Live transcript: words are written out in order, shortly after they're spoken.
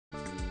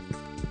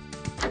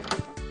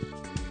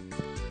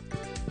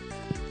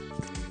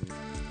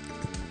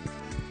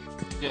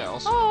Yeah,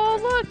 also. Oh,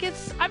 look,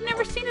 I've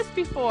never seen this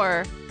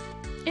before.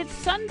 It's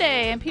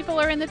Sunday and people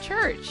are in the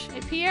church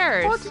at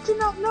Pierre's. What, did you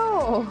not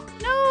know?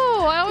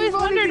 No, I always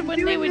wondered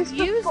when they would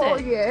use for 4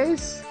 it.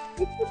 years.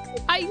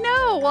 I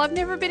know. Well, I've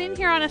never been in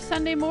here on a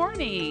Sunday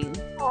morning.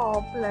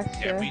 Oh, bless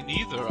you. Yeah, me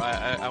neither.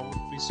 I would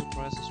be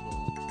surprised as well.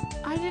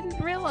 I didn't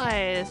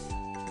realize.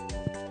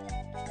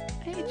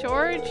 Hey,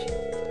 George.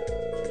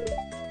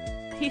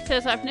 He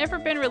says, I've never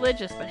been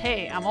religious, but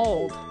hey, I'm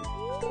old.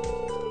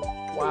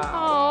 Wow.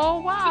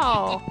 Oh,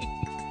 wow.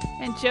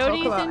 And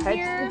Jody's in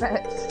here.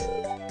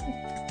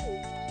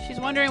 She's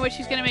wondering what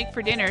she's going to make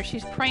for dinner.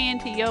 She's praying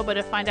to Yoba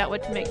to find out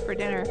what to make for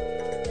dinner.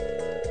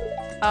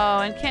 Oh,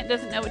 and Kent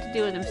doesn't know what to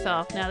do with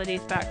himself now that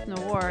he's back from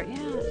the war.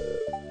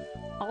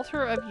 Yeah.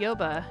 Altar of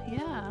Yoba.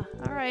 Yeah.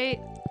 All right.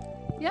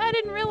 Yeah, I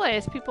didn't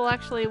realize people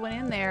actually went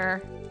in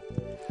there.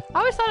 I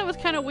always thought it was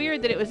kind of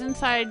weird that it was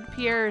inside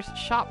Pierre's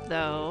shop,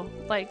 though.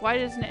 Like, why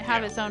doesn't it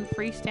have its own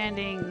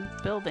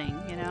freestanding building,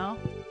 you know?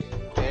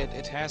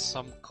 It has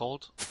some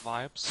cult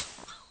vibes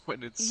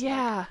when it's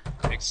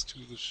next to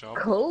the shop.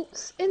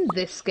 Cults in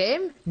this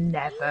game?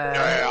 Never.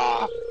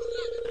 Yeah.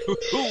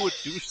 Who would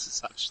do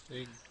such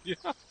thing? Yeah.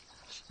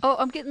 Oh,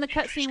 I'm getting the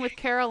cutscene with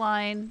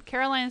Caroline.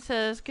 Caroline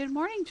says, "Good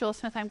morning, Joel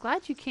Smith. I'm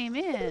glad you came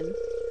in.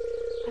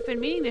 I've been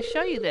meaning to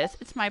show you this.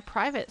 It's my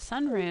private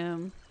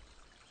sunroom."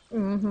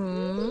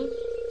 Mm-hmm.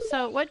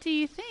 So, what do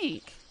you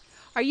think?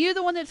 Are you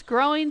the one that's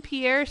growing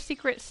Pierre's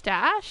secret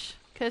stash?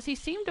 Because he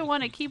seemed to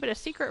want to keep it a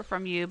secret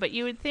from you, but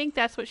you would think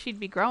that's what she'd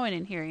be growing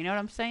in here. You know what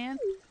I'm saying?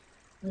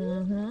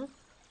 Mm-hmm.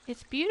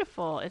 It's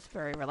beautiful. It's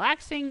very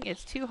relaxing.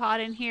 It's too hot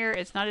in here.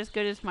 It's not as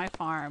good as my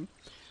farm.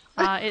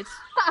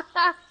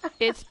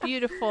 It's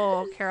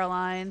beautiful,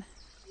 Caroline.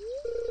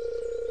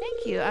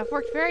 Thank you. I've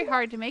worked very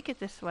hard to make it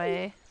this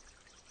way.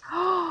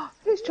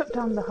 Who's chopped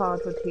down the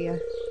hardwood here?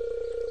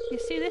 You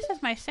see, this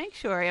is my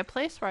sanctuary, a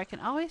place where I can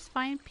always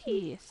find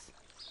peace.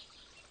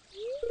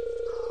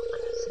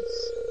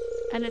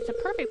 And it's a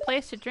perfect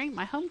place to drink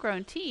my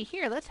homegrown tea.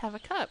 Here, let's have a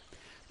cup.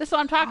 This is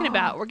what I'm talking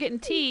about. We're getting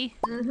tea.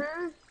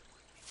 Mm-hmm.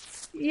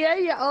 Yeah,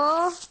 you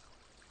are.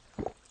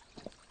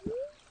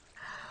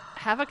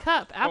 Have a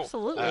cup.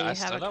 Absolutely have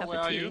Stella, a cup where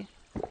of are tea. you?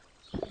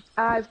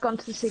 I've gone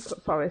to the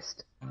secret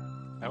forest.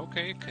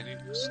 Okay, can you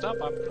stop?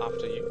 I'm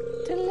after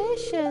you.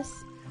 Delicious.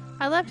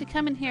 I love to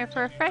come in here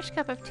for a fresh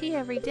cup of tea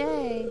every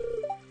day.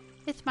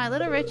 It's my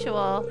little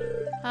ritual.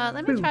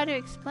 Let me try to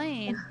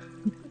explain.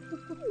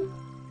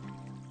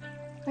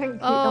 Thank you.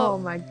 Oh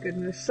my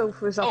goodness,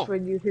 Sulphur's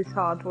offering you his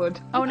hardwood.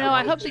 Oh no,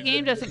 I hope the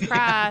game doesn't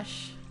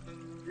crash.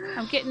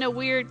 I'm getting a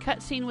weird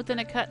cutscene within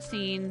a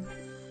cutscene.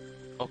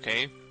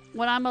 Okay.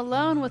 When I'm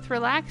alone with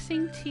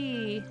relaxing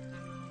tea,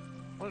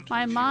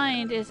 my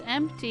mind is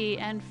empty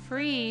and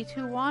free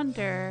to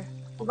wander.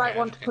 You might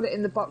want to put it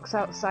in the box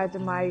outside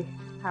of my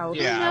house.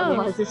 Yeah.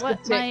 Otherwise this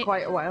could take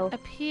quite a while.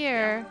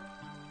 Appear.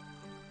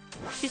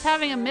 She's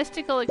having a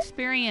mystical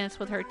experience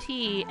with her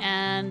tea,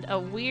 and a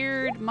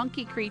weird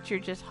monkey creature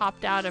just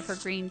hopped out of her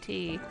green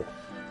tea.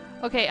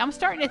 Okay, I'm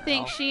starting to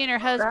think she and her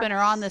husband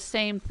are on the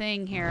same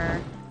thing here.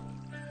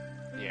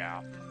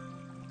 Yeah.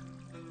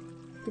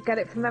 Did you get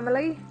it from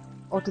Emily?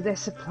 Or do they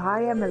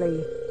supply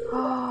Emily?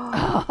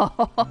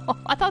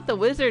 I thought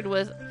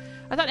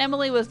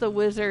Emily was the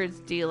wizard's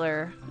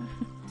dealer.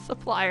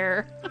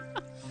 Supplier.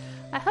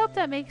 I hope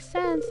that makes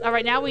sense.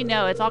 Alright, now we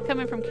know. It's all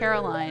coming from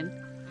Caroline.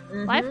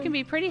 Mm-hmm. Life can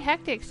be pretty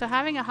hectic, so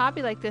having a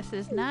hobby like this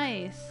is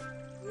nice.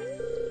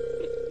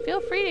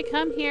 Feel free to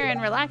come here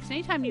and relax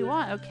anytime you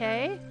want,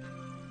 okay?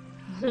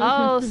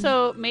 Oh,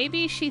 so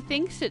maybe she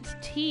thinks it's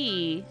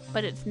tea,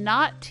 but it's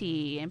not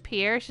tea. And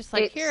Pierre's just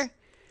like,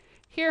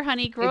 here,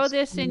 honey, grow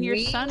this in your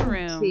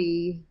sunroom.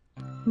 Tea.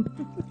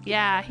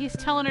 Yeah, he's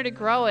telling her to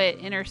grow it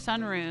in her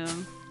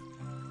sunroom.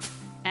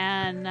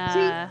 And,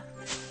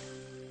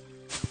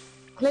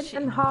 Clint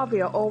and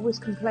Harvey are always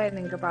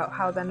complaining about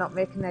how they're not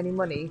making any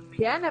money.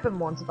 Pierre never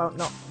moans about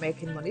not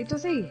making money,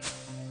 does he?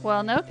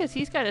 Well, no, because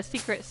he's got a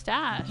secret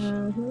stash.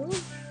 Mm-hmm.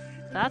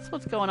 That's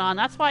what's going on.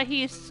 That's why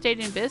he's stayed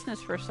in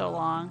business for so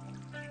long.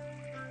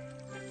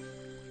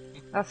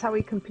 That's how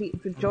he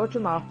competed with Georgia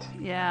Mart.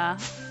 Yeah.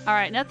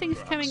 Alright, nothing's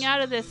coming out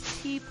of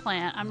this tea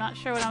plant. I'm not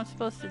sure what I'm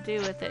supposed to do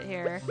with it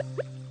here.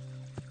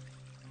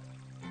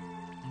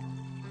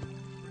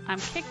 I'm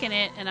kicking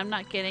it, and I'm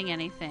not getting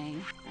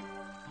anything.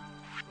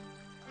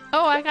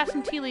 Oh, I got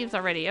some tea leaves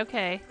already.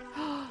 Okay.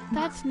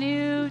 That's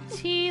new.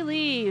 Tea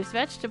leaves.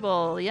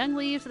 Vegetable. The young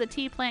leaves of the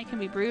tea plant can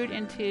be brewed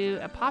into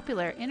a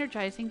popular,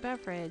 energizing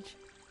beverage.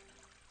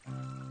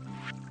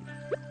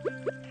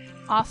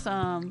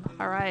 Awesome.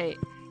 Alright.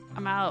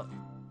 I'm out.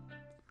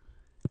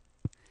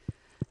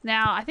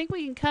 Now, I think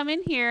we can come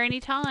in here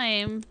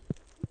anytime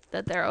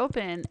that they're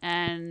open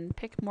and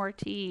pick more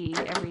tea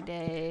every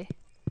day.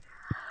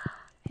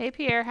 Hey,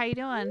 Pierre. How you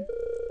doing?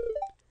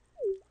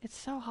 It's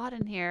so hot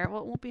in here.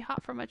 Well, it won't be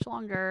hot for much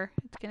longer.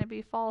 It's going to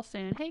be fall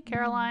soon. Hey,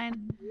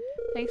 Caroline.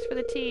 Thanks for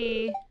the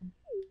tea.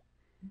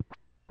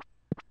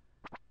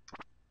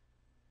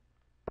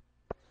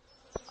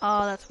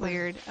 Oh, that's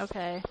weird.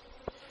 Okay.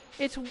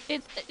 It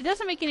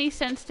doesn't make any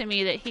sense to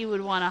me that he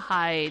would want to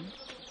hide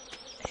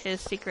his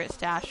secret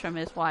stash from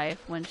his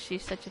wife when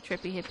she's such a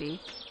trippy hippie.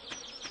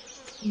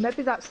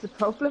 Maybe that's the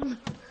problem.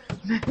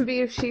 Maybe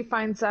if she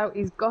finds out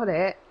he's got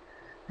it,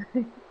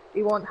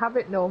 he won't have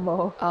it no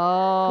more.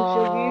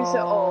 Oh. She'll use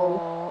it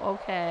all.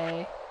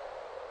 Okay.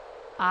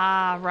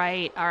 Ah,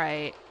 right.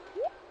 Alright.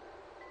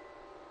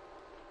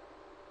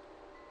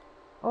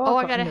 Oh,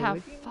 I gotta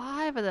have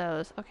 5 of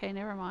those. Okay,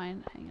 never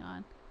mind. Hang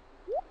on.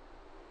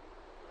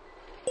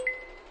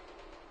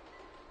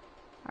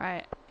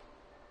 Alright.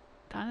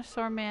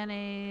 Dinosaur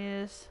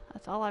mayonnaise.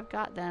 That's all I've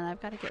got then. I've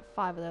got to get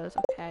 5 of those.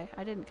 Okay.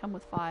 I didn't come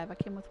with 5. I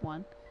came with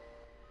 1.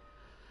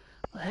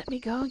 Let me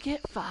go and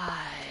get 5.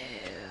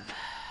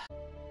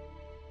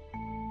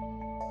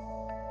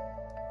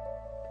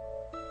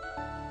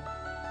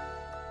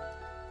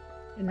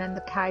 And then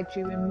the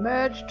kaiju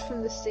emerged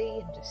from the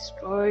sea and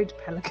destroyed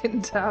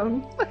Pelican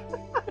Town.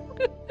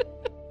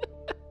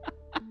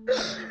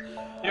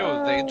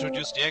 Yo, they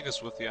introduced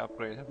Jaegers with the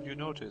upgrade. Have you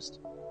noticed?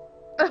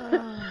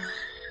 Oh.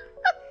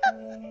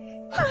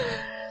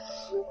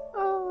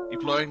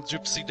 Deploying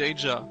Gypsy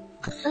Danger.